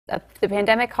The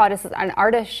pandemic caused an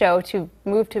artist show to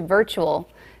move to virtual.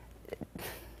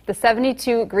 The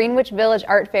 72 Greenwich Village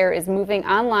Art Fair is moving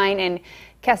online and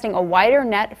casting a wider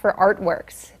net for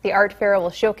artworks. The art fair will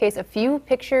showcase a few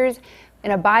pictures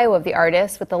and a bio of the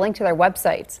artist with a link to their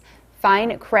websites.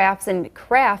 Fine crafts and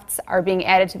crafts are being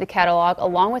added to the catalog,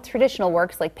 along with traditional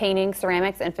works like painting,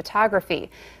 ceramics, and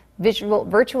photography.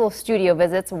 Virtual studio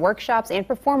visits, workshops, and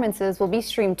performances will be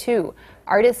streamed too.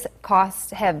 Artists'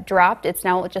 costs have dropped. It's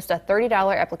now just a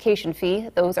 $30 application fee.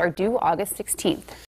 Those are due August 16th.